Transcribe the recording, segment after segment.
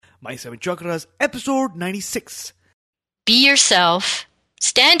My Seven Chakras, episode 96. Be yourself,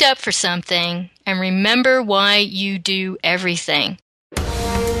 stand up for something, and remember why you do everything.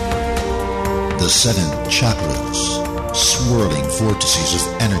 The seven chakras, swirling vortices of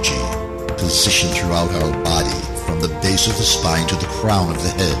energy, positioned throughout our body from the base of the spine to the crown of the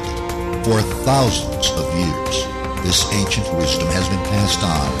head. For thousands of years, this ancient wisdom has been passed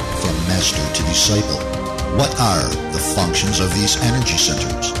on from master to disciple. What are the functions of these energy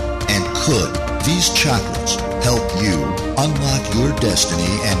centers? And could these chakras help you unlock your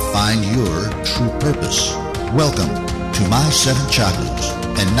destiny and find your true purpose? Welcome to My Seven Chakras.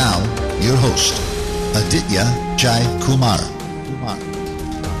 And now, your host, Aditya Jai Kumar.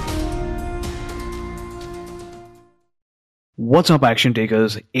 What's up, action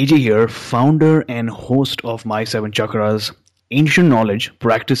takers? AJ here, founder and host of My Seven Chakras, ancient knowledge,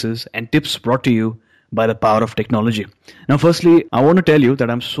 practices, and tips brought to you by the power of technology. Now, firstly, I want to tell you that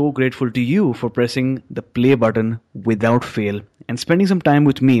I'm so grateful to you for pressing the play button without fail and spending some time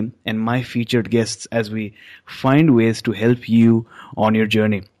with me and my featured guests as we find ways to help you on your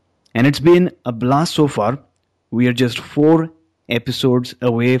journey. And it's been a blast so far. We are just 4 episodes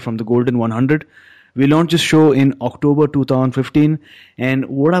away from the Golden 100. We launched this show in October 2015, and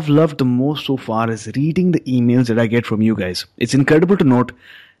what I've loved the most so far is reading the emails that I get from you guys. It's incredible to note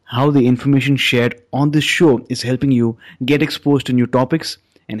how the information shared on this show is helping you get exposed to new topics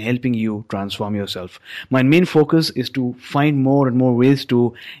and helping you transform yourself. My main focus is to find more and more ways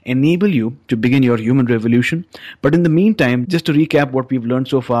to enable you to begin your human revolution. But in the meantime, just to recap what we've learned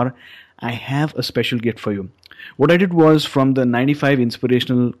so far, I have a special gift for you. What I did was, from the 95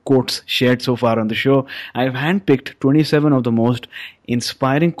 inspirational quotes shared so far on the show, I've handpicked 27 of the most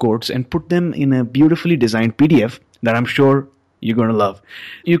inspiring quotes and put them in a beautifully designed PDF that I'm sure you're going to love.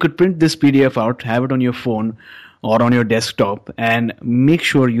 You could print this PDF out, have it on your phone or on your desktop, and make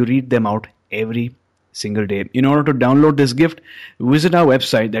sure you read them out every single day. In order to download this gift, visit our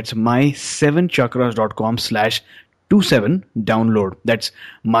website. That's my7chakras.com/27 download. That's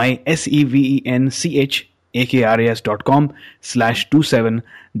mysevenchakras.com/27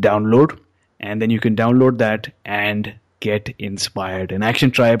 download. And then you can download that and get inspired. An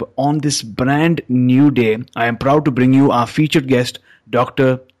Action Tribe, on this brand new day, I am proud to bring you our featured guest,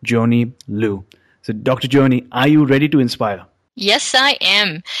 Dr. Joanny Liu. So, Dr. Joanny, are you ready to inspire? Yes, I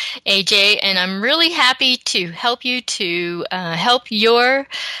am, AJ, and I'm really happy to help you to help your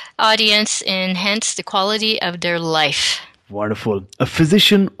audience enhance the quality of their life. Wonderful. A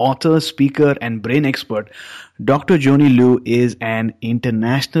physician, author, speaker, and brain expert, Dr. Joanny Liu is an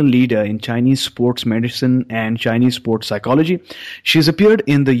international leader in Chinese sports medicine and Chinese sports psychology. She's appeared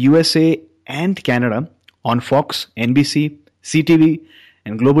in the USA and Canada on Fox, NBC, CTV,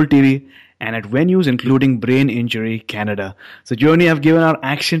 and Global TV, and at venues including Brain Injury Canada. So, Joanny, I've given our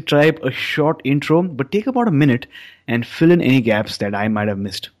Action Tribe a short intro, but take about a minute and fill in any gaps that I might have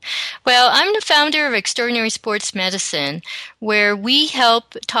missed. Well, I'm the founder of Extraordinary Sports Medicine, where we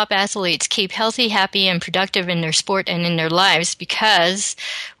help top athletes keep healthy, happy, and productive in their sport and in their lives, because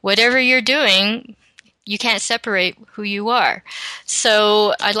whatever you're doing, you can't separate who you are.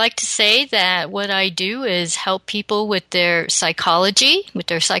 So I'd like to say that what I do is help people with their psychology, with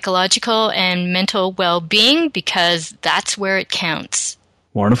their psychological and mental well-being, because that's where it counts.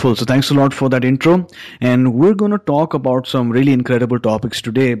 Wonderful. So thanks a lot for that intro. And we're going to talk about some really incredible topics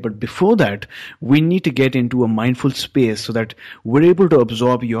today. But before that, we need to get into a mindful space so that we're able to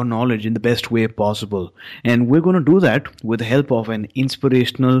absorb your knowledge in the best way possible. And we're going to do that with the help of an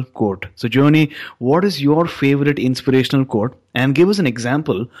inspirational quote. So, Joanny, what is your favorite inspirational quote? And give us an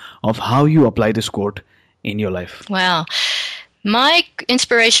example of how you apply this quote in your life. Well, my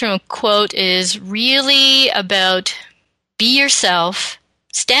inspirational quote is really about be yourself,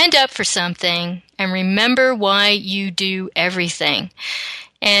 stand up for something, and remember why you do everything.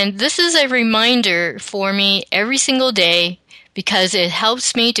 And this is a reminder for me every single day, because it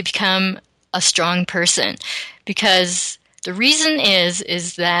helps me to become a strong person. Because the reason is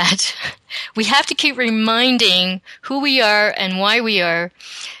that we have to keep reminding who we are and why we are,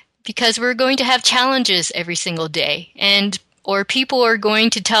 because we're going to have challenges every single day. Or people are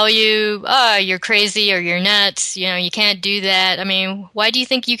going to tell you, you're crazy or you're nuts, you can't do that. I mean, why do you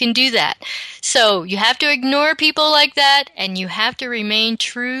think you can do that? So you have to ignore people like that, and you have to remain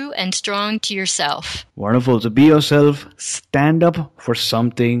true and strong to yourself. Wonderful. So be yourself, stand up for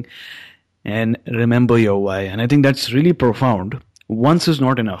something, and remember your why. And I think that's really profound. Once is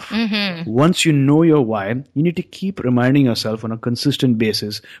not enough. Mm-hmm. Once you know your why, you need to keep reminding yourself on a consistent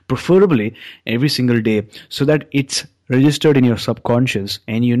basis, preferably every single day, so that it's registered in your subconscious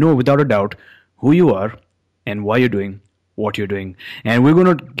and you know without a doubt who you are and why you're doing what you're doing. And we're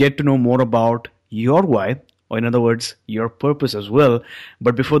going to get to know more about your why, or in other words, your purpose as well.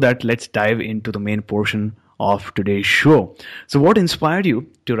 But before that, let's dive into the main portion of today's show. So, what inspired you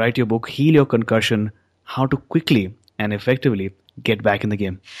to write your book, Heal Your Concussion: How to Quickly and Effectively Get Back in the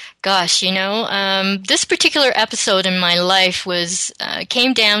Game? Gosh, this particular episode in my life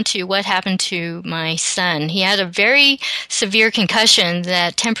came down to what happened to my son. He had a very severe concussion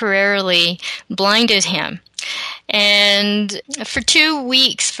that temporarily blinded him. And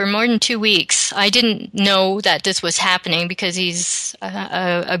for more than 2 weeks, I didn't know that this was happening because he's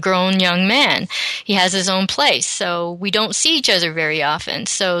a grown young man. He has his own place, so we don't see each other very often.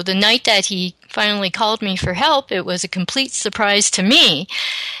 So the night that he finally called me for help, it was a complete surprise to me.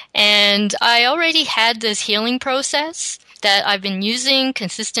 And I already had this healing process that I've been using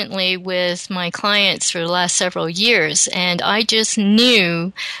consistently with my clients for the last several years. And I just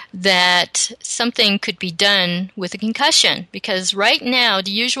knew that something could be done with a concussion, because right now the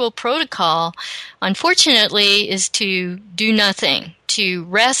usual protocol, unfortunately, is to do nothing, to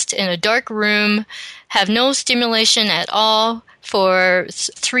rest in a dark room, have no stimulation at all for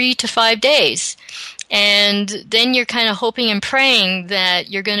 3 to 5 days. And then you're kind of hoping and praying that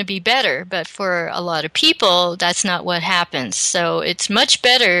you're going to be better. But for a lot of people, that's not what happens. So it's much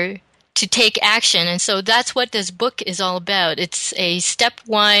better to take action. And so that's what this book is all about. It's a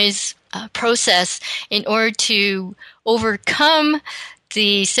stepwise process in order to overcome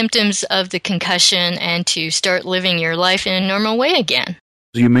the symptoms of the concussion and to start living your life in a normal way again.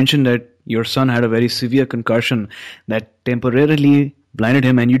 You mentioned that your son had a very severe concussion that temporarily blinded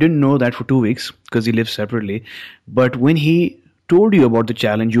him, and you didn't know that for 2 weeks because he lived separately. But when he told you about the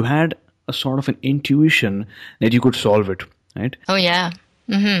challenge, you had a sort of an intuition that you could solve it, right? Oh, yeah.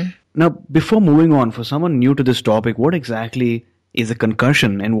 Mm-hmm. Now, before moving on, for someone new to this topic, what exactly is a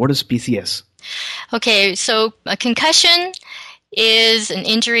concussion and what is PCS? Okay, so a concussion is an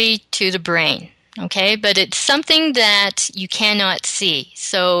injury to the brain. Okay, but it's something that you cannot see.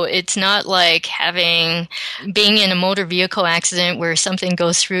 So it's not like being in a motor vehicle accident where something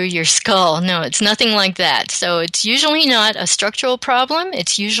goes through your skull. No, it's nothing like that. So it's usually not a structural problem.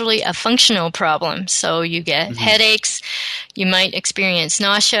 It's usually a functional problem. So you get headaches, you might experience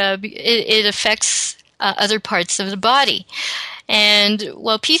nausea. It affects other parts of the body. And,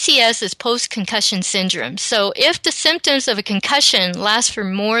 PCS is post-concussion syndrome. So if the symptoms of a concussion last for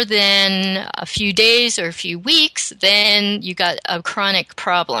more than a few days or a few weeks, then you got a chronic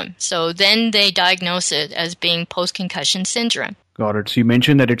problem. So then they diagnose it as being post-concussion syndrome. Got it. So you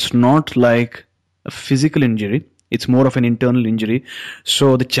mentioned that it's not like a physical injury. It's more of an internal injury.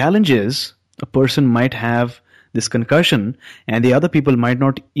 So the challenge is a person might have this concussion and the other people might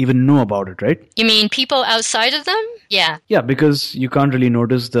not even know about it, right? You mean people outside of them? Yeah. Yeah, because you can't really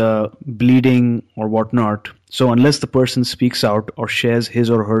notice the bleeding or whatnot. So unless the person speaks out or shares his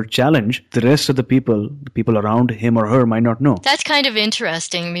or her challenge, the rest of the people around him or her might not know. That's kind of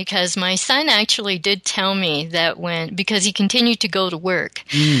interesting because my son actually did tell me that because he continued to go to work,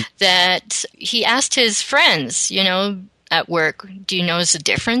 that he asked his friends, at work, do you notice a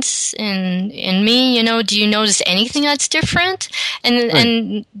difference in me? Do you notice anything that's different?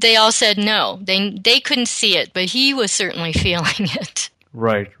 And they all said no. They couldn't see it, but he was certainly feeling it.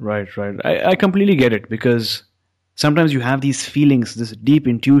 Right. I completely get it, because sometimes you have these feelings, this deep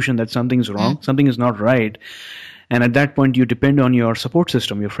intuition that something's wrong, something is not right. And at that point, you depend on your support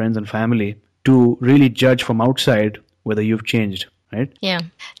system, your friends and family, to really judge from outside whether you've changed. Right? Yeah.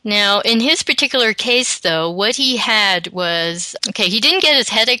 Now, in his particular case, though, what he had was, he didn't get his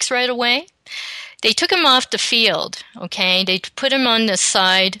headaches right away. They took him off the field, They put him on the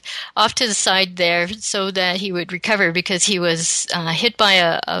side, off to the side there, so that he would recover because he was hit by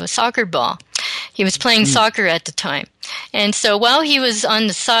a soccer ball. He was playing soccer at the time. And so while he was on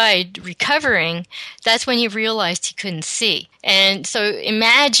the side recovering, that's when he realized he couldn't see. And so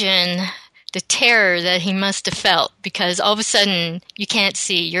imagine the terror that he must have felt, because all of a sudden you can't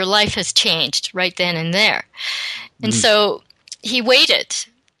see. Your life has changed right then and there. And so he waited.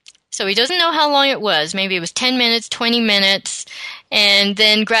 So he doesn't know how long it was. Maybe it was 10 minutes, 20 minutes. And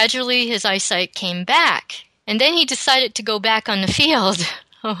then gradually his eyesight came back. And then he decided to go back on the field.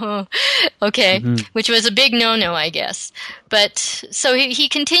 Which was a big no-no, I guess. But so he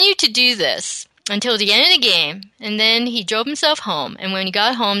continued to do this until the end of the game, and then he drove himself home. And when he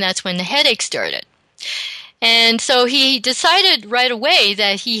got home, that's when the headache started. And so he decided right away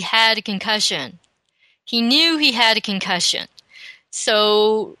that he had a concussion. He knew he had a concussion.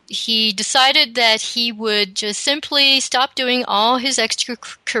 So he decided that he would just simply stop doing all his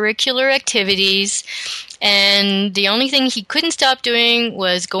extracurricular activities, and the only thing he couldn't stop doing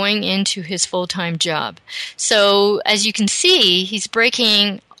was going into his full-time job. So as you can see, he's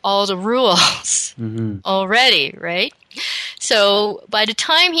breaking all the rules already, right? So by the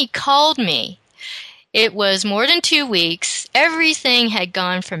time he called me, it was more than 2 weeks. Everything had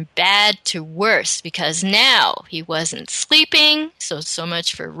gone from bad to worse because now he wasn't sleeping, so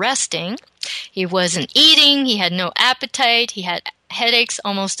much for resting. He wasn't eating. He had no appetite. He had headaches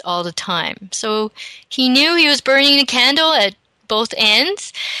almost all the time. So he knew he was burning a candle at both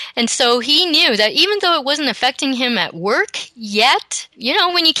ends. And so he knew that even though it wasn't affecting him at work yet,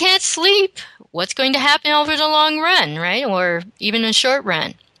 when you can't sleep, what's going to happen over the long run, right? Or even a short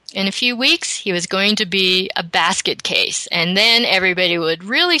run. In a few weeks, he was going to be a basket case, and then everybody would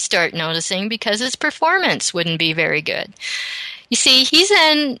really start noticing because his performance wouldn't be very good. You see, he's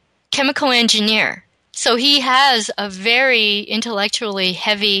a chemical engineer, so he has a very intellectually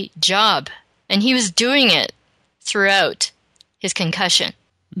heavy job, and he was doing it throughout his concussion.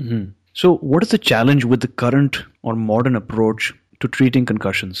 Mm-hmm. So what is the challenge with the current or modern approach to treating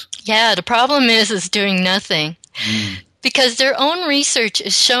concussions? Yeah, the problem is doing nothing. Because their own research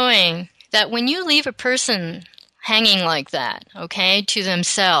is showing that when you leave a person hanging like that, okay, to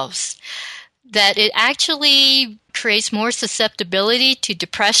themselves, that it actually creates more susceptibility to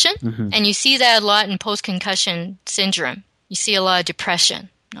depression. And you see that a lot in post-concussion syndrome. You see a lot of depression,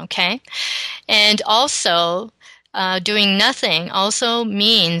 okay? And also, doing nothing also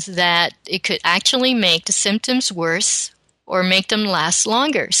means that it could actually make the symptoms worse or make them last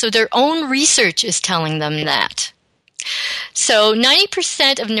longer. So their own research is telling them that. So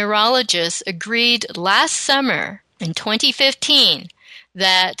 90% of neurologists agreed last summer in 2015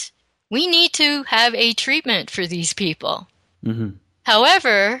 that we need to have a treatment for these people.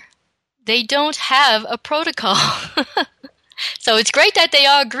 However, they don't have a protocol. So it's great that they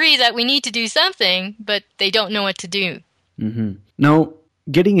all agree that we need to do something, but they don't know what to do. Now,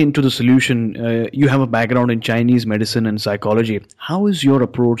 getting into the solution, you have a background in Chinese medicine and psychology. How is your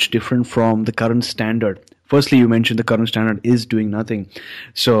approach different from the current standard? Firstly, you mentioned the current standard is doing nothing.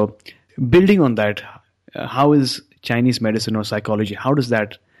 So building on that, how is Chinese medicine or psychology, how does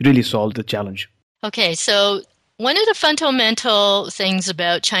that really solve the challenge? Okay, so one of the fundamental things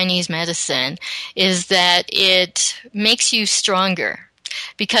about Chinese medicine is that it makes you stronger.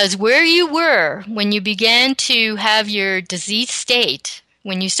 Because where you were when you began to have your disease state,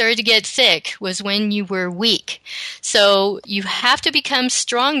 when you started to get sick, was when you were weak. So you have to become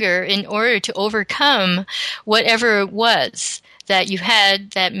stronger in order to overcome whatever it was that you had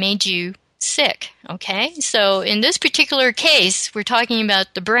that made you sick, okay? So in this particular case, we're talking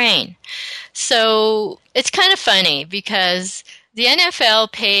about the brain. So it's kind of funny because the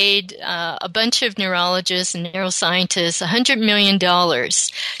NFL paid a bunch of neurologists and neuroscientists $100 million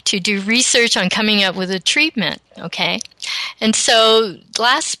to do research on coming up with a treatment, okay? And so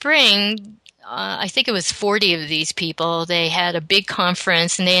last spring, I think it was 40 of these people, they had a big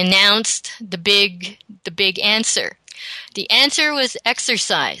conference and they announced the big answer. The answer was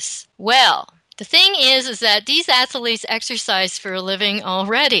exercise. Well, the thing is that these athletes exercise for a living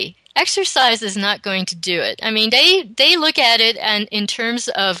already. Exercise is not going to do it. I mean, they look at it in terms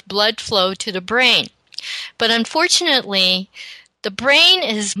of blood flow to the brain. But unfortunately, the brain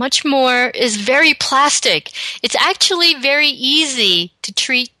is very plastic. It's actually very easy to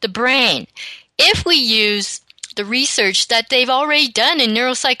treat the brain if we use the research that they've already done in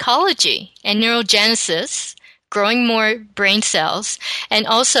neuropsychology and neurogenesis, growing more brain cells, and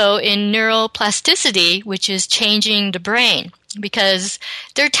also in neuroplasticity, which is changing the brain. Because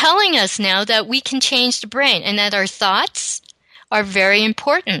they're telling us now that we can change the brain and that our thoughts are very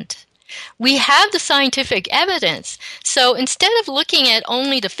important. We have the scientific evidence. So instead of looking at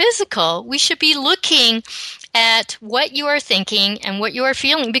only the physical, we should be looking at what you are thinking and what you are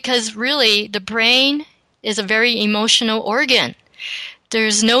feeling, because really the brain is a very emotional organ.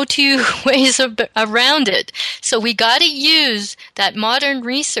 There's no two ways around it. So we got to use that modern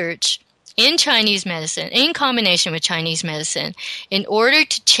research in Chinese medicine, in combination with Chinese medicine, in order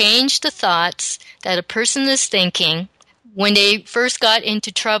to change the thoughts that a person is thinking when they first got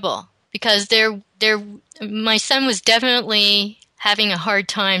into trouble. Because my son was definitely having a hard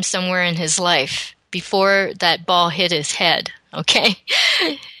time somewhere in his life before that ball hit his head, okay?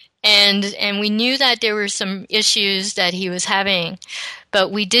 And we knew that there were some issues that he was having,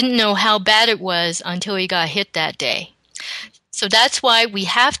 but we didn't know how bad it was until he got hit that day. So that's why we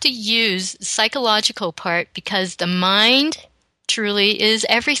have to use the psychological part, because the mind truly is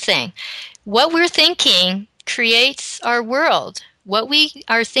everything. What we're thinking creates our world. what we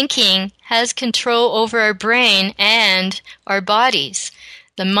are thinking has control over our brain and our bodies.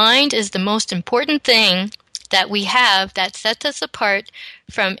 The mind is the most important thing that we have that sets us apart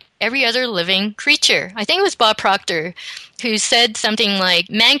from every other living creature. I think it was Bob Proctor who said something like,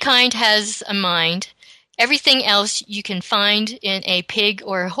 mankind has a mind. Everything else you can find in a pig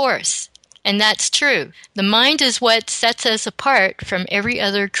or a horse. And that's true. The mind is what sets us apart from every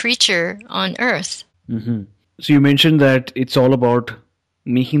other creature on Earth. Mm-hmm. So you mentioned that it's all about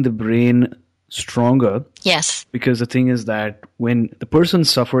making the brain stronger. Yes. Because the thing is that when the person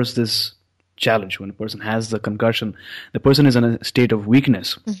suffers this challenge, when a person has the concussion, the person is in a state of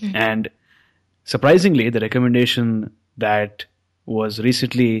weakness. Mm-hmm. And surprisingly, the recommendation that was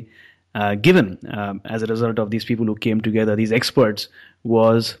recently given as a result of these people who came together, these experts,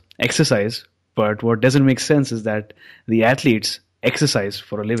 was exercise. But what doesn't make sense is that the athletes exercise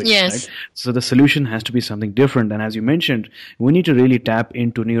for a living. Yes. Right? So the solution has to be something different. And as you mentioned, we need to really tap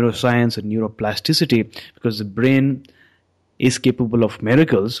into neuroscience and neuroplasticity, because the brain is capable of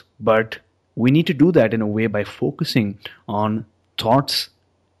miracles, but we need to do that in a way by focusing on thoughts,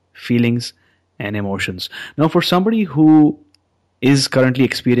 feelings, and emotions. Now, for somebody who is currently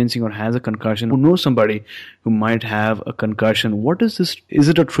experiencing or has a concussion, who knows somebody who might have a concussion, what is this? Is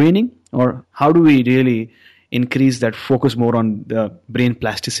it a training, or how do we really increase that focus more on the brain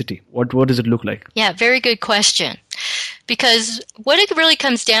plasticity? What does it look like? Yeah, very good question. Because what it really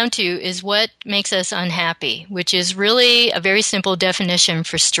comes down to is what makes us unhappy, which is really a very simple definition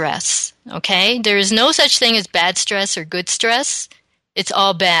for stress. Okay? There is no such thing as bad stress or good stress. It's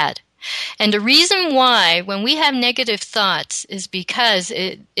all bad. And the reason why when we have negative thoughts is because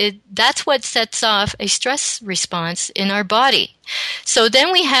that's what sets off a stress response in our body. So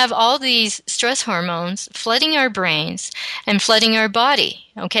then we have all these stress hormones flooding our brains and flooding our body,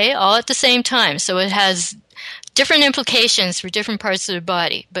 okay, all at the same time. So it has different implications for different parts of the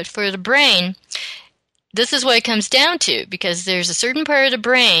body. But for the brain, this is what it comes down to, because there's a certain part of the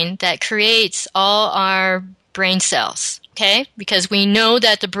brain that creates all our brain cells. Okay, because we know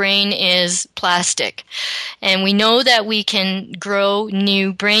that the brain is plastic, and we know that we can grow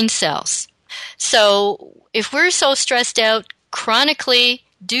new brain cells. So if we're so stressed out chronically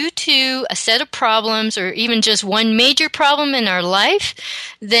due to a set of problems or even just one major problem in our life,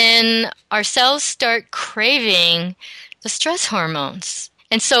 then our cells start craving the stress hormones.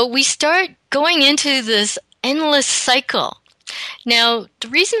 And so we start going into this endless cycle. Now, the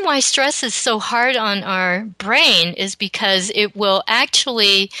reason why stress is so hard on our brain is because it will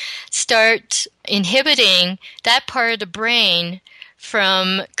actually start inhibiting that part of the brain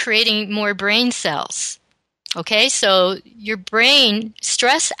from creating more brain cells. Okay, so your brain,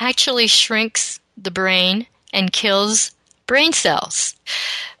 stress actually shrinks the brain and kills brain cells.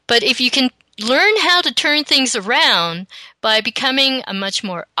 But if you can learn how to turn things around by becoming a much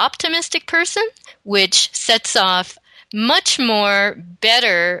more optimistic person, which sets off much more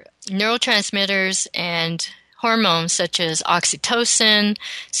better neurotransmitters and hormones such as oxytocin,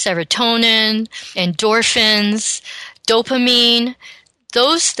 serotonin, endorphins, dopamine.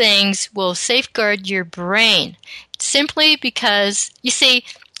 Those things will safeguard your brain simply because, you see,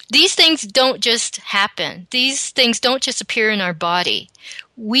 these things don't just happen. These things don't just appear in our body.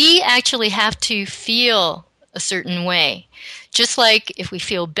 We actually have to feel a certain way. Just like if we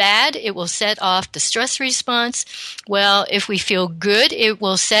feel bad, it will set off the stress response. Well, if we feel good, it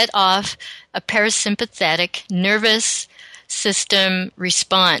will set off a parasympathetic nervous system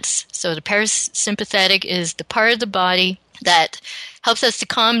response. So the parasympathetic is the part of the body that helps us to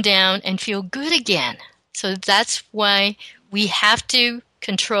calm down and feel good again. So that's why we have to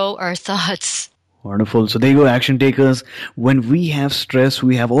control our thoughts. Wonderful. So there you go, action takers. When we have stress,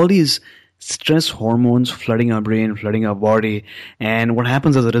 we have all these stress hormones flooding our brain, flooding our body. And what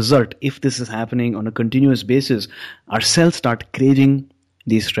happens as a result, if this is happening on a continuous basis, our cells start craving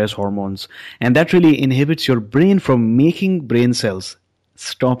these stress hormones. And that really inhibits your brain from making brain cells,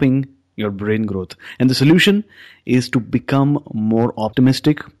 stopping your brain growth. And the solution is to become more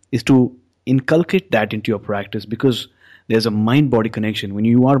optimistic, is to inculcate that into your practice, because there's a mind-body connection. When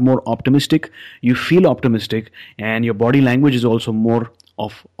you are more optimistic, you feel optimistic, and your body language is also more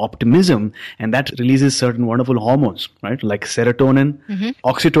of optimism, and that releases certain wonderful hormones, right? Like serotonin,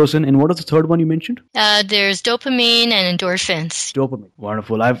 oxytocin, and what was the third one you mentioned? There's dopamine and endorphins. Dopamine,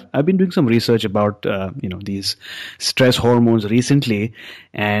 wonderful. I've been doing some research about these stress hormones recently,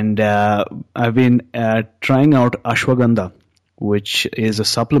 and I've been trying out ashwagandha, which is a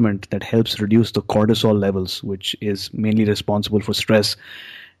supplement that helps reduce the cortisol levels, which is mainly responsible for stress.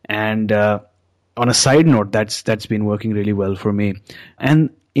 And on a side note, that's been working really well for me. And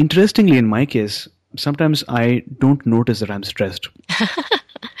interestingly, in my case, sometimes I don't notice that I'm stressed,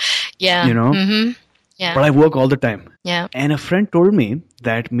 Yeah. you know, Mm-hmm. Yeah. but I work all the time. Yeah. And a friend told me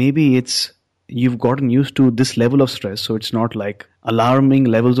that maybe it's you've gotten used to this level of stress, so it's not like alarming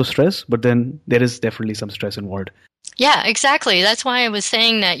levels of stress, but then there is definitely some stress involved. Yeah, exactly. That's why I was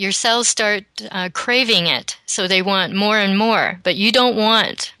saying that your cells start craving it. So they want more and more. But you don't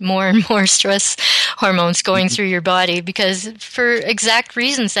want more and more stress hormones going through your body because for exact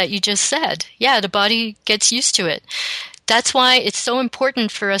reasons that you just said. Yeah, the body gets used to it. That's why it's so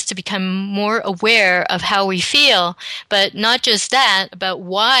important for us to become more aware of how we feel, but not just that, about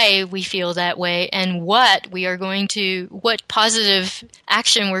why we feel that way and what positive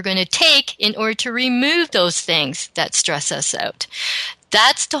action we're going to take in order to remove those things that stress us out.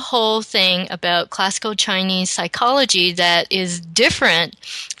 That's the whole thing about classical Chinese psychology that is different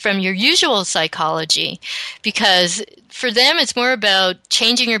from your usual psychology, because for them it's more about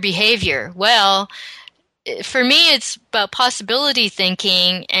changing your behavior. Well, for me, it's about possibility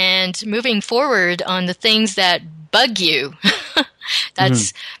thinking and moving forward on the things that bug you.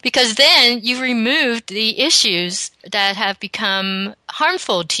 That's because then you've removed the issues that have become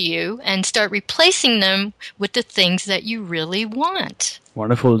harmful to you and start replacing them with the things that you really want.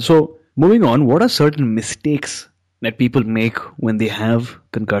 Wonderful. So, moving on, what are certain mistakes that people make when they have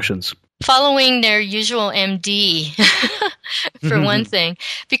concussions? Following their usual MD, for one thing,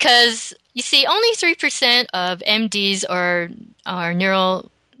 because you see, only 3% of MDs are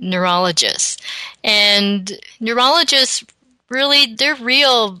neurologists, and neurologists really their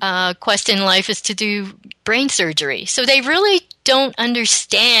real quest in life is to do brain surgery. So they really don't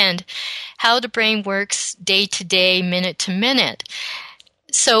understand how the brain works day to day, minute to minute.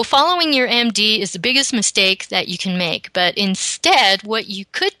 So following your MD is the biggest mistake that you can make. But instead, what you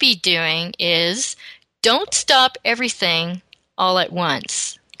could be doing is don't stop everything all at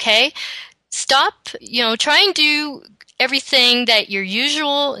once. Okay? Stop, try and do everything that you're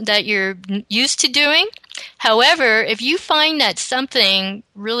used to doing. However, if you find that something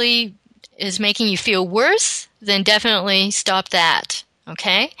really is making you feel worse, then definitely stop that.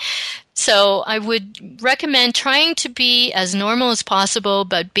 Okay? So I would recommend trying to be as normal as possible,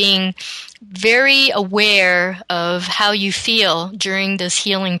 but being very aware of how you feel during this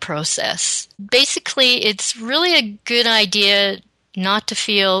healing process. Basically, it's really a good idea not to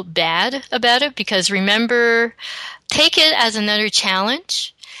feel bad about it, because remember, take it as another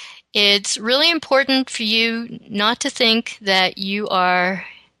challenge. It's really important for you not to think that you are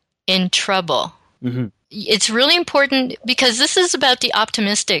in trouble. Mm-hmm. It's really important because this is about the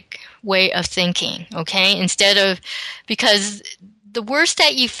optimistic way of thinking, okay? Because the worse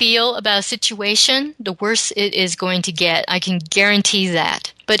that you feel about a situation, the worse it is going to get. I can guarantee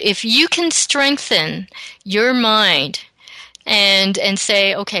that. But if you can strengthen your mind and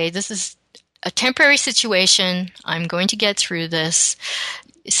say, okay, this is a temporary situation, I'm going to get through this.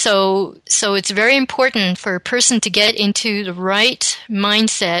 So it's very important for a person to get into the right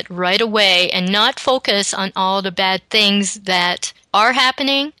mindset right away and not focus on all the bad things that are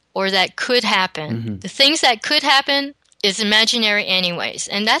happening or that could happen. Mm-hmm. The things that could happen is imaginary anyways.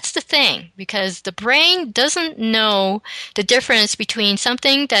 And that's the thing, because the brain doesn't know the difference between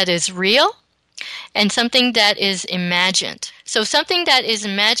something that is real and something that is imagined. So something that is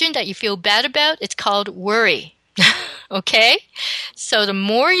imagined that you feel bad about, it's called worry. Okay? So the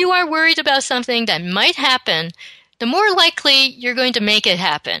more you are worried about something that might happen, the more likely you're going to make it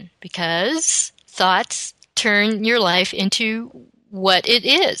happen, because thoughts turn your life into what it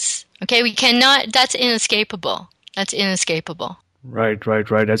is. Okay? That's inescapable. That's inescapable. Right.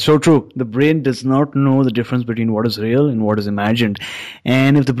 That's so true. The brain does not know the difference between what is real and what is imagined.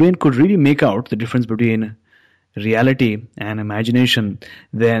 And if the brain could really make out the difference between reality and imagination,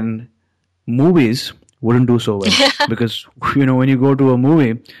 then movies wouldn't do so well. Yeah. Because, when you go to a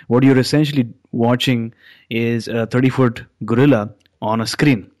movie, what you're essentially watching is a 30-foot gorilla on a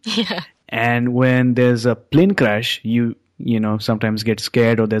screen. Yeah. And when there's a plane crash, you sometimes get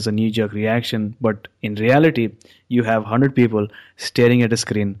scared or there's a knee-jerk reaction. But in reality, you have 100 people staring at a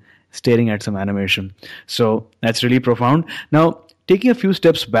screen, staring at some animation. So that's really profound. Now, taking a few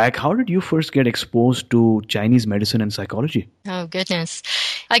steps back, how did you first get exposed to Chinese medicine and psychology? Oh, goodness.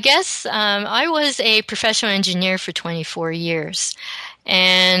 I guess I was a professional engineer for 24 years.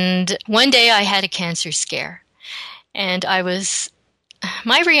 And one day I had a cancer scare. And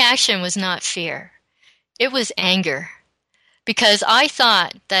my reaction was not fear. It was anger. Because I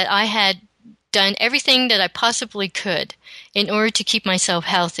thought that I had done everything that I possibly could in order to keep myself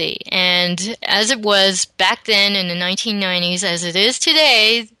healthy. And as it was back then in the 1990s, as it is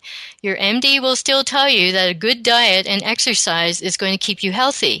today, your MD will still tell you that a good diet and exercise is going to keep you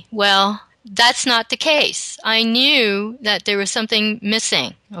healthy. Well, that's not the case. I knew that there was something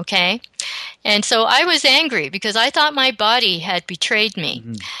missing, okay? And so I was angry because I thought my body had betrayed me.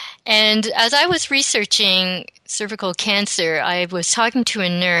 And as I was researching cervical cancer, I was talking to a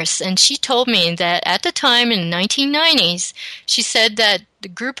nurse, and she told me that at the time in the 1990s, she said that the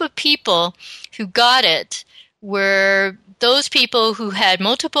group of people who got it were those people who had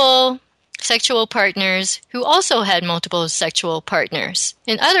multiple sexual partners who also had multiple sexual partners.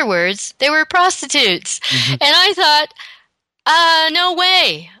 In other words, they were prostitutes. And I thought, no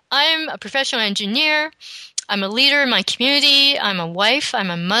way. I'm a professional engineer. I'm a leader in my community. I'm a wife.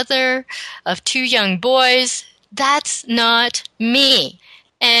 I'm a mother of 2 young boys. That's not me.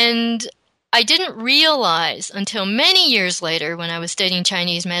 And I didn't realize until many years later when I was studying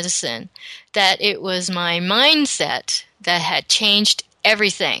Chinese medicine that it was my mindset that had changed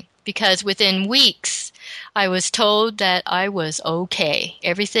everything. Because within weeks, I was told that I was okay.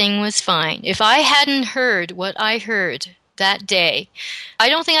 Everything was fine. If I hadn't heard what I heard that day, I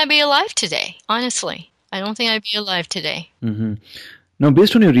don't think I'd be alive today, honestly. I don't think I'd be alive today. Now,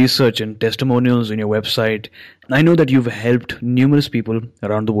 based on your research and testimonials on your website, I know that you've helped numerous people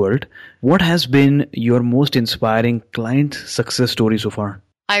around the world. What has been your most inspiring client success story so far?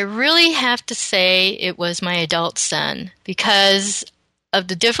 I really have to say it was my adult son, because of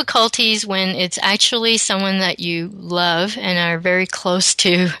the difficulties when it's actually someone that you love and are very close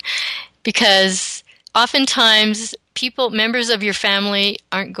to, because oftentimes members of your family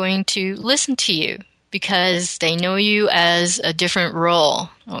aren't going to listen to you because they know you as a different role,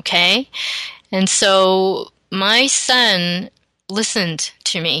 okay? And so my son listened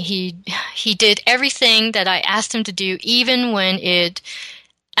to me. He did everything that I asked him to do, even when it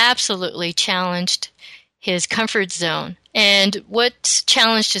absolutely challenged his comfort zone. And what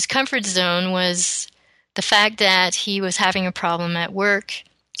challenged his comfort zone was the fact that he was having a problem at work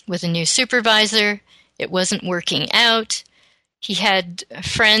with a new supervisor. It wasn't working out. He had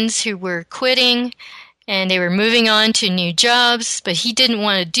friends who were quitting and they were moving on to new jobs, but he didn't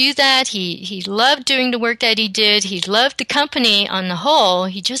want to do that. He loved doing the work that he did. He loved the company on the whole.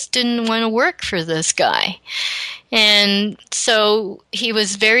 He just didn't want to work for this guy. And so he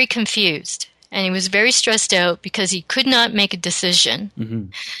was very confused. And he was very stressed out because he could not make a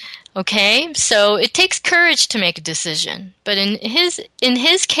decision. Okay, so it takes courage to make a decision. But in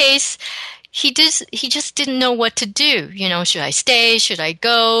his case, he just didn't know what to do. You know, should I stay? Should I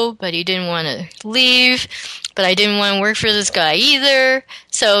go? But he didn't want to leave. But I didn't want to work for this guy either.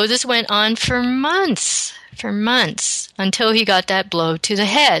 So this went on for months, until he got that blow to the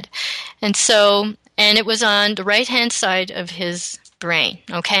head. And it was on the right-hand side of his brain,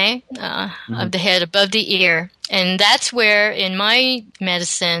 okay, of the head above the ear. And that's where, in my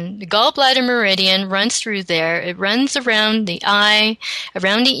medicine, the gallbladder meridian runs through there. It runs around the eye,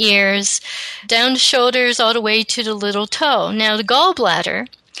 around the ears, down the shoulders, all the way to the little toe. Now, the gallbladder,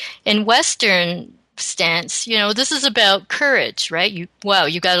 in Western stance, you know, this is about courage, right? You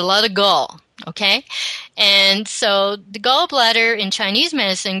got a lot of gall, okay? And so the gallbladder in Chinese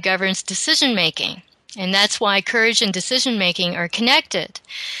medicine governs decision-making. And that's why courage and decision-making are connected.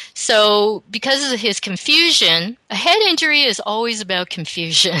 So because of his confusion, a head injury is always about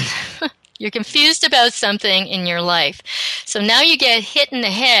confusion. You're confused about something in your life. So now you get hit in the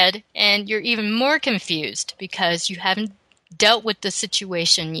head and you're even more confused because you haven't dealt with the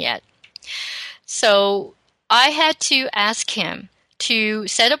situation yet. So I had to ask him to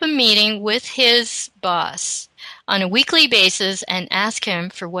set up a meeting with his boss on a weekly basis and ask him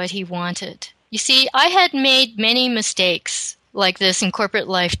for what he wanted. You see, I had made many mistakes like this in corporate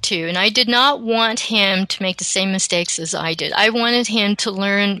life too, and I did not want him to make the same mistakes as I did. I wanted him to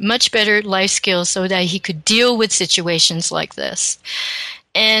learn much better life skills so that he could deal with situations like this.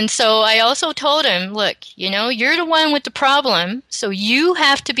 And so I also told him, look, you know, you're the one with the problem, so you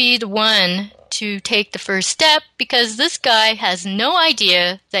have to be the one to take the first step because this guy has no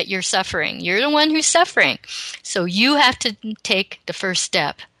idea that you're suffering. You're the one who's suffering, so you have to take the first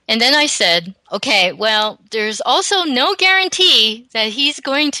step. And then I said, okay, well, there's also no guarantee that he's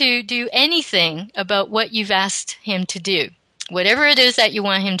going to do anything about what you've asked him to do. Whatever it is that you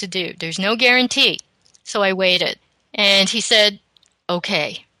want him to do, there's no guarantee. So I waited. And he said,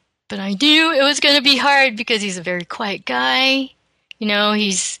 okay. But I knew it was going to be hard because he's a very quiet guy. You know,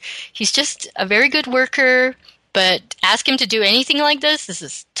 he's just a very good worker. But ask him to do anything like this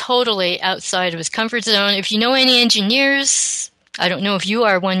is totally outside of his comfort zone. If you know any engineers, I don't know if you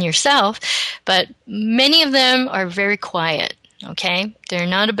are one yourself, but many of them are very quiet, okay? They're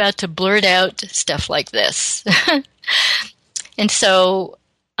not about to blurt out stuff like this. And so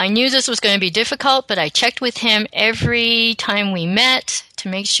I knew this was going to be difficult, but I checked with him every time we met to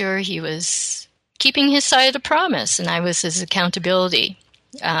make sure he was keeping his side of the promise, and I was his accountability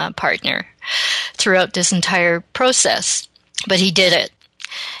partner throughout this entire process. But he did it.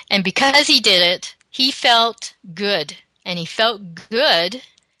 And because he did it, he felt good. And he felt good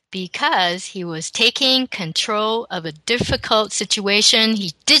because he was taking control of a difficult situation.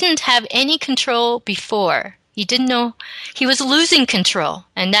 He didn't have any control before. He didn't know he was losing control.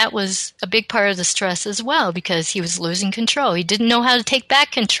 And that was a big part of the stress as well, because he was losing control. He didn't know how to take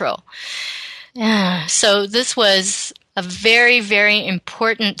back control. So this was a very, very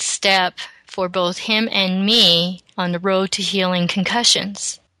important step for both him and me on the road to healing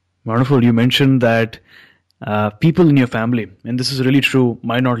concussions. Wonderful. You mentioned that people in your family, and this is really true,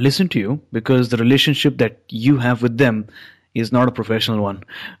 might not listen to you because the relationship that you have with them is not a professional one.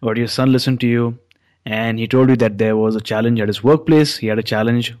 But your son listened to you, and he told you that there was a challenge at his workplace. He had a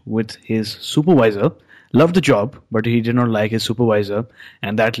challenge with his supervisor. Loved the job, but he did not like his supervisor,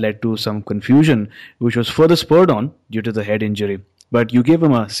 and that led to some confusion, which was further spurred on due to the head injury. But you gave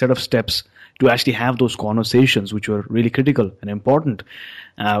him a set of steps to actually have those conversations, which were really critical and important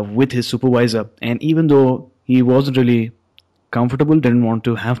with his supervisor. And even though he wasn't really comfortable, didn't want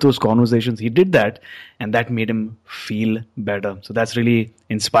to have those conversations, he did that, and that made him feel better. So that's really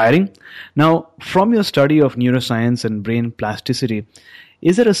inspiring. Now, from your study of neuroscience and brain plasticity,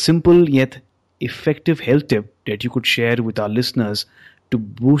 is there a simple yet effective health tip that you could share with our listeners to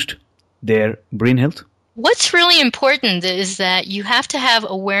boost their brain health? What's really important is that you have to have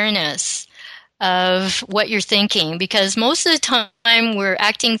awareness of what you're thinking, because most of the time we're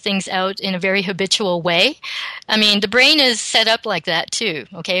acting things out in a very habitual way. I mean, the brain is set up like that too,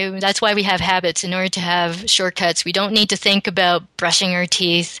 okay? That's why we have habits, in order to have shortcuts. We don't need to think about brushing our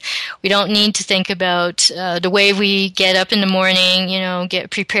teeth. We don't need to think about the way we get up in the morning,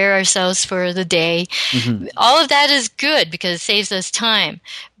 prepare ourselves for the day. Mm-hmm. All of that is good because it saves us time.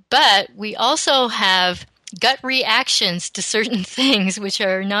 But we also have gut reactions to certain things which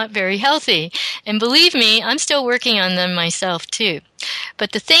are not very healthy. And believe me, I'm still working on them myself too.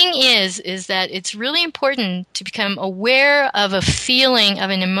 But the thing is that it's really important to become aware of a feeling, of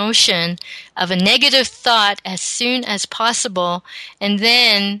an emotion, of a negative thought as soon as possible, and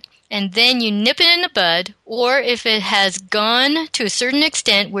then you nip it in the bud. Or if it has gone to a certain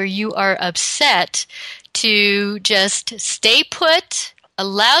extent where you are upset, to just stay put,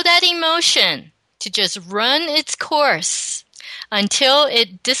 allow that emotion to just run its course until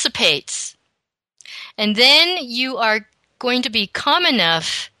it dissipates. And then you are going to be calm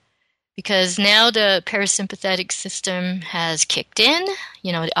enough, because now the parasympathetic system has kicked in.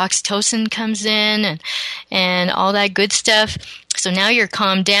 The oxytocin comes in and all that good stuff. So now you're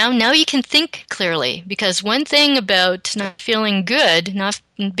calmed down. Now you can think clearly, because one thing about not feeling good, not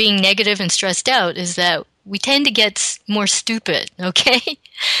being negative and stressed out, is that we tend to get more stupid, okay?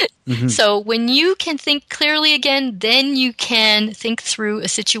 Mm-hmm. So when you can think clearly again, then you can think through a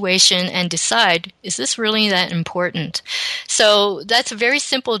situation and decide, is this really that important? So that's a very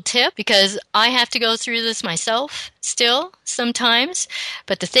simple tip, because I have to go through this myself still sometimes.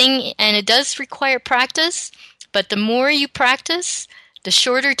 But and it does require practice, but the more you practice, the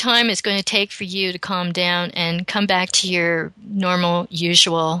shorter time it's going to take for you to calm down and come back to your normal,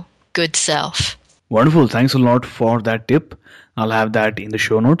 usual, good self. Wonderful. Thanks a lot for that tip. I'll have that in the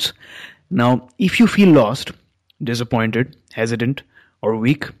show notes. Now, if you feel lost, disappointed, hesitant, or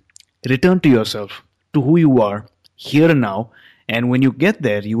weak, return to yourself, to who you are, here and now. And when you get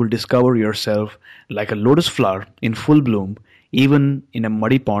there, you will discover yourself like a lotus flower in full bloom, even in a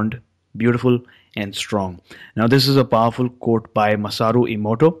muddy pond, beautiful and strong. Now, this is a powerful quote by Masaru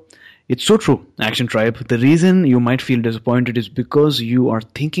Emoto. It's so true, Action Tribe. The reason you might feel disappointed is because you are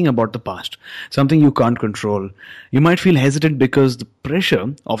thinking about the past, something you can't control. You might feel hesitant because the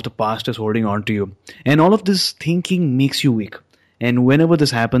pressure of the past is holding on to you. And all of this thinking makes you weak. And whenever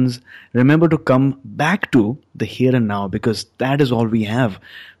this happens, remember to come back to the here and now, because that is all we have.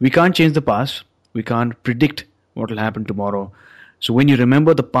 We can't change the past. We can't predict what will happen tomorrow. So when you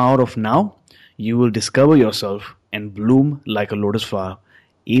remember the power of now, you will discover yourself and bloom like a lotus flower,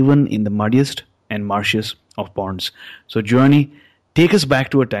 even in the muddiest and marshiest of ponds. So Joanny, take us back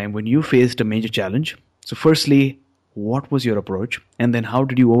to a time when you faced a major challenge. So firstly, what was your approach? And then how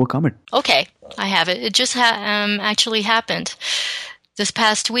did you overcome it? Okay, I have it. It just actually happened this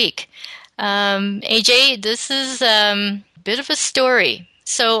past week. AJ, this is a bit of a story.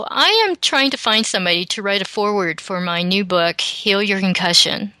 So I am trying to find somebody to write a foreword for my new book, Heal Your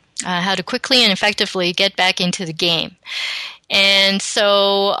Concussion, how to quickly and effectively get back into the game. And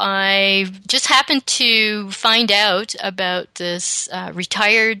so I just happened to find out about this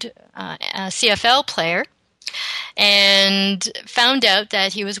retired CFL player and found out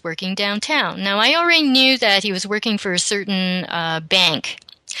that he was working downtown. Now, I already knew that he was working for a certain bank,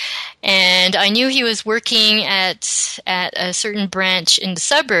 and I knew he was working at a certain branch in the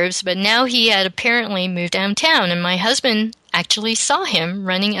suburbs, but now he had apparently moved downtown, and my husband actually saw him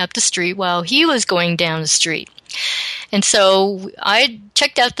running up the street while he was going down the street. And so I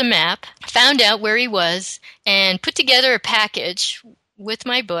checked out the map, found out where he was, and put together a package with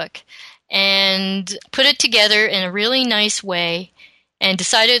my book and put it together in a really nice way and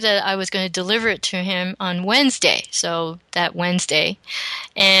decided that I was going to deliver it to him on Wednesday, so that Wednesday.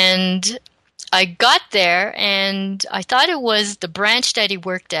 And I got there, and I thought it was the branch that he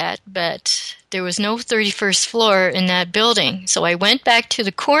worked at, but there was no 31st floor in that building. So I went back to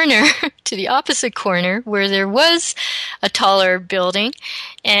the corner, to the opposite corner, where there was a taller building,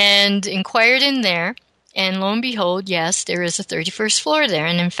 and inquired in there. And lo and behold, yes, there is a 31st floor there,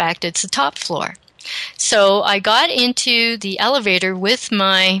 and in fact, it's the top floor. So I got into the elevator with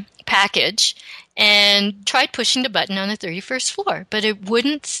my package and tried pushing the button on the 31st floor, but it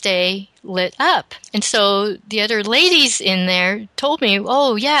wouldn't stay lit up. And so the other ladies in there told me,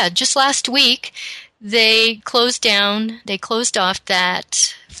 oh yeah, just last week they closed off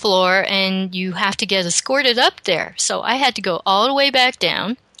that floor and you have to get escorted up there. So I had to go all the way back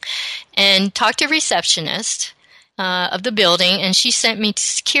down and talk to a receptionist of the building, and she sent me to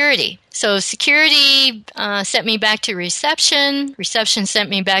security. So security sent me back to reception. Reception sent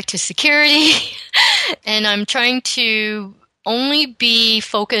me back to security. And I'm trying to only be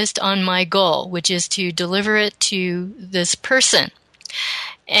focused on my goal, which is to deliver it to this person.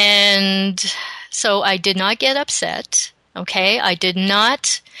 And so I did not get upset. Okay, I did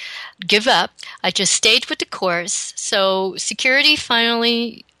not give up. I just stayed with the course. So security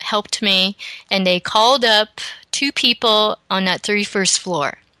finally helped me, and they called up 2 people on that 31st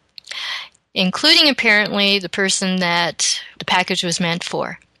floor, including apparently the person that the package was meant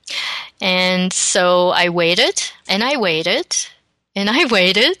for. And so I waited, and I waited, and I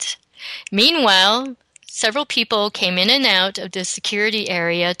waited. Meanwhile, several people came in and out of the security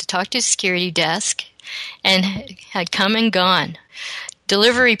area to talk to the security desk and had come and gone.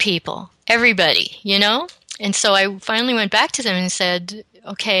 Delivery people, everybody, you know? And so I finally went back to them and said,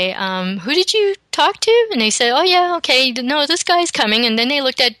 okay, who did you talk to? And they said, oh yeah, okay, no, this guy's coming. And then they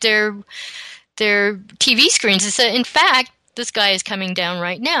looked at their TV screens and said, in fact, this guy is coming down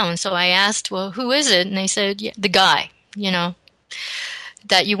right now. And so I asked, well, who is it? And they said, yeah, the guy, you know,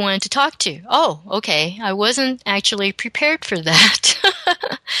 that you wanted to talk to. Oh, okay. I wasn't actually prepared for that.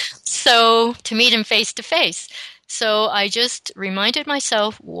 So to meet him face to face. So I just reminded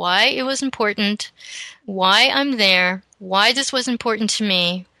myself why it was important, why I'm there, why this was important to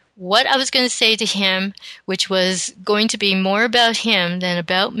me, what I was going to say to him, which was going to be more about him than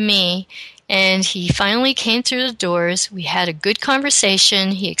about me. And he finally came through the doors. We had a good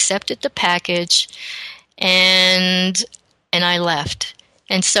conversation. He accepted the package, and I left.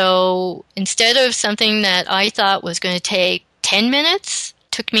 And so instead of something that I thought was going to take 10 minutes,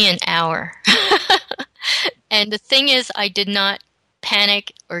 it took me an hour. And the thing is, I did not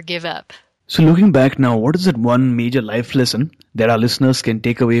panic or give up. So looking back now, what is that one major life lesson that our listeners can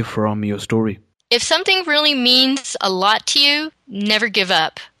take away from your story? If something really means a lot to you, never give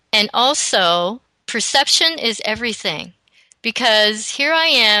up. And also, perception is everything. Because here I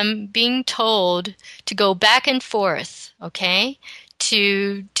am being told to go back and forth, okay?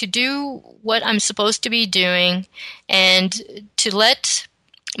 To do what I'm supposed to be doing and to let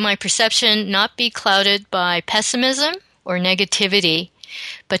my perception not be clouded by pessimism or negativity,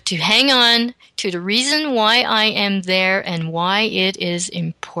 but to hang on to the reason why I am there and why it is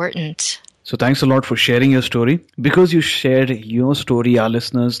important. So thanks a lot for sharing your story. Because you shared your story, our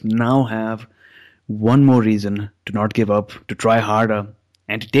listeners now have one more reason to not give up, to try harder,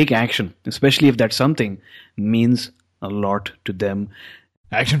 and to take action, especially if that something means a lot to them.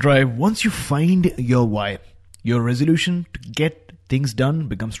 Action Drive, once you find your why, your resolution to get things done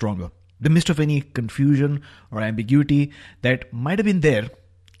becomes stronger. The mist of any confusion or ambiguity that might have been there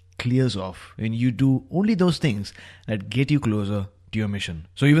clears off when you do only those things that get you closer to your mission.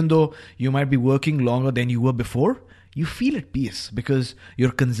 So even though you might be working longer than you were before, you feel at peace because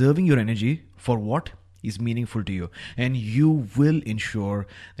you're conserving your energy for what is meaningful to you, and you will ensure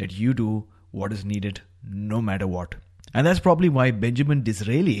that you do what is needed no matter what. And that's probably why Benjamin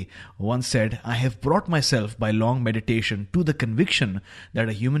Disraeli once said, I have brought myself by long meditation to the conviction that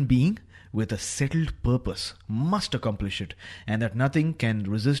a human being with a settled purpose must accomplish it, and that nothing can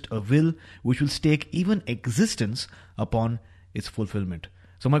resist a will which will stake even existence upon its fulfillment.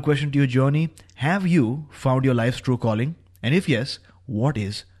 So my question to you, Joanny, have you found your life's true calling? And if yes, what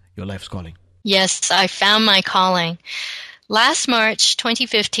is your life's calling? Yes, I found my calling. Last March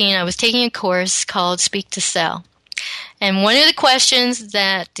 2015, I was taking a course called Speak to Sell. And one of the questions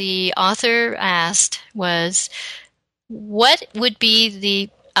that the author asked was, what would be the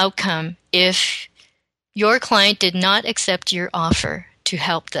outcome if your client did not accept your offer to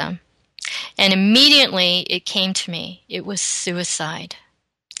help them? And immediately it came to me. It was suicide.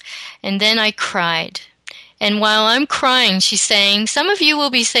 And then I cried. And while I'm crying, she's saying, some of you will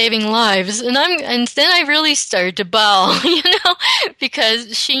be saving lives. And then I really started to bawl,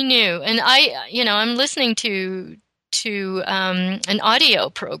 because she knew. And I'm listening to an audio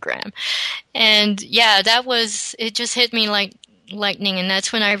program. And yeah, it just hit me like lightning. And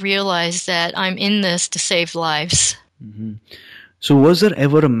that's when I realized that I'm in this to save lives. Mm-hmm. So was there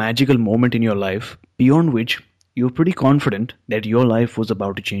ever a magical moment in your life beyond which you were pretty confident that your life was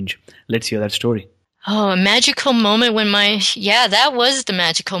about to change? Let's hear that story. Oh, a magical moment that was the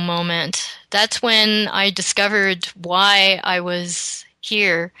magical moment. That's when I discovered why I was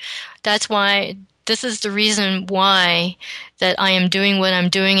here. This is the reason why that I am doing what I'm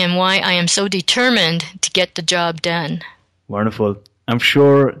doing and why I am so determined to get the job done. Wonderful. I'm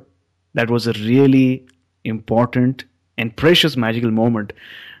sure that was a really important and precious magical moment,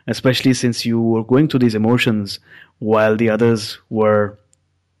 especially since you were going through these emotions while the others were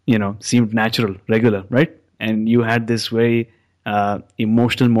seemed natural, regular, right? And you had this very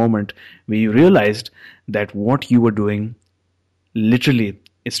emotional moment where you realized that what you were doing literally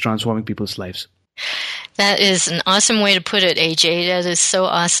is transforming people's lives. That is an awesome way to put it, AJ. That is so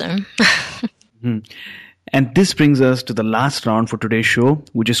awesome. Mm-hmm. And this brings us to the last round for today's show,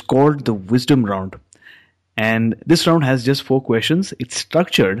 which is called the Wisdom Round. And this round has just 4 questions. It's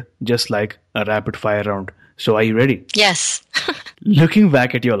structured just like a rapid fire round. So are you ready? Yes. Looking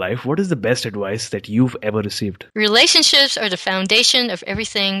back at your life, what is the best advice that you've ever received? Relationships are the foundation of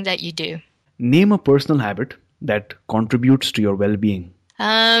everything that you do. Name a personal habit that contributes to your well-being.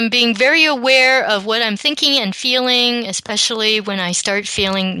 Being very aware of what I'm thinking and feeling, especially when I start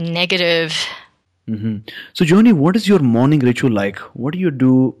feeling negative. Mm-hmm. So, Joanny, what is your morning ritual like? What do you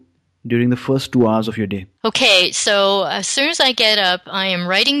do during the first 2 hours of your day? Okay, so as soon as I get up, I am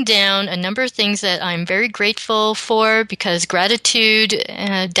writing down a number of things that I'm very grateful for, because gratitude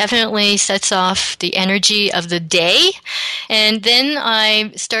definitely sets off the energy of the day. And then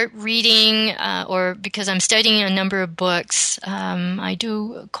I start reading, or because I'm studying a number of books, I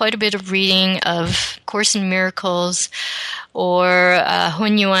do quite a bit of reading of Course in Miracles, or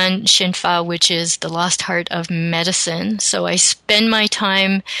Hunyuan Shinfa, which is the lost art of medicine. So I spend my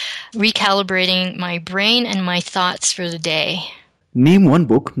time recalibrating my brain and my thoughts for the day. Name one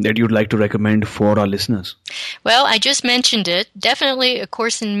book that you'd like to recommend for our listeners. Well, I just mentioned it. Definitely A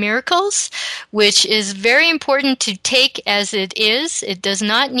Course in Miracles, which is very important to take as it is. It does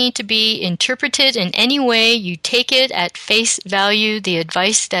not need to be interpreted in any way. You take it at face value, the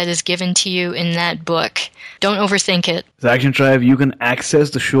advice that is given to you in that book. Don't overthink it. The Action Tribe, you can access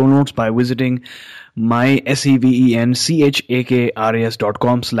the show notes by visiting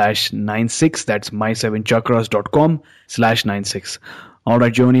mysevenchakras.com/96. That's my7chakras.com/96. All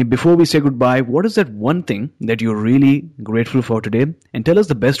right, Joanny, before we say goodbye, what is that one thing that you're really grateful for today? And tell us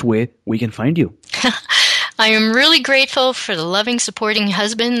the best way we can find you. I am really grateful for the loving, supporting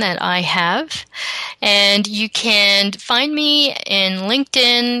husband that I have. And you can find me in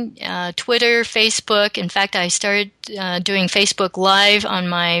LinkedIn, Twitter, Facebook. In fact, I started doing Facebook Live on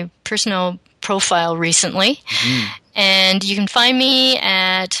my personal profile recently. Mm-hmm. And you can find me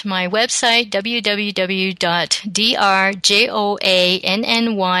at my website,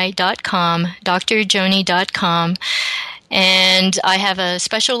 www.drjoanny.com, drjoanny.com. And I have a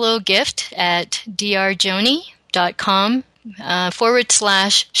special little gift at drjoanny.com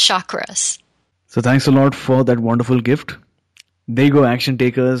 /chakras. So thanks a lot for that wonderful gift. There you go, action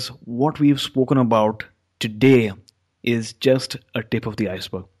takers. What we've spoken about today is just a tip of the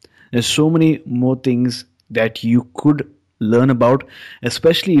iceberg. There's so many more things that you could learn about,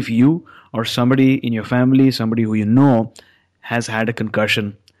 especially if you or somebody in your family, somebody who you know, has had a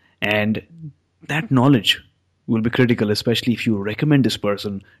concussion. And that knowledge will be critical, especially if you recommend this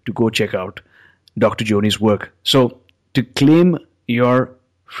person to go check out Dr. Joanny's work. So to claim your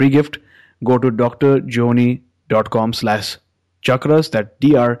free gift, go to drjoanny.com/chakras, that's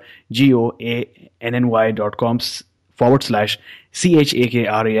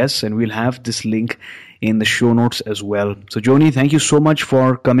drjoanny.com/chakras, and we'll have this link in the show notes as well. So Joanny, thank you so much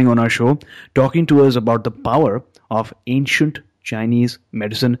for coming on our show, talking to us about the power of ancient Chinese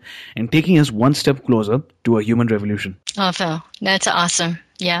medicine and taking us one step closer to a human revolution. Oh, Phil, that's awesome.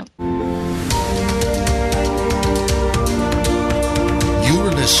 Yeah. You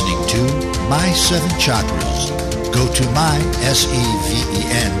were listening to My Seven Chakras. Go to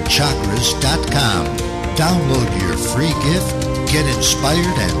mysevenchakras.com. Download your free gift, get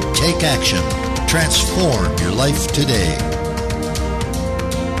inspired, and take action. Transform your life today.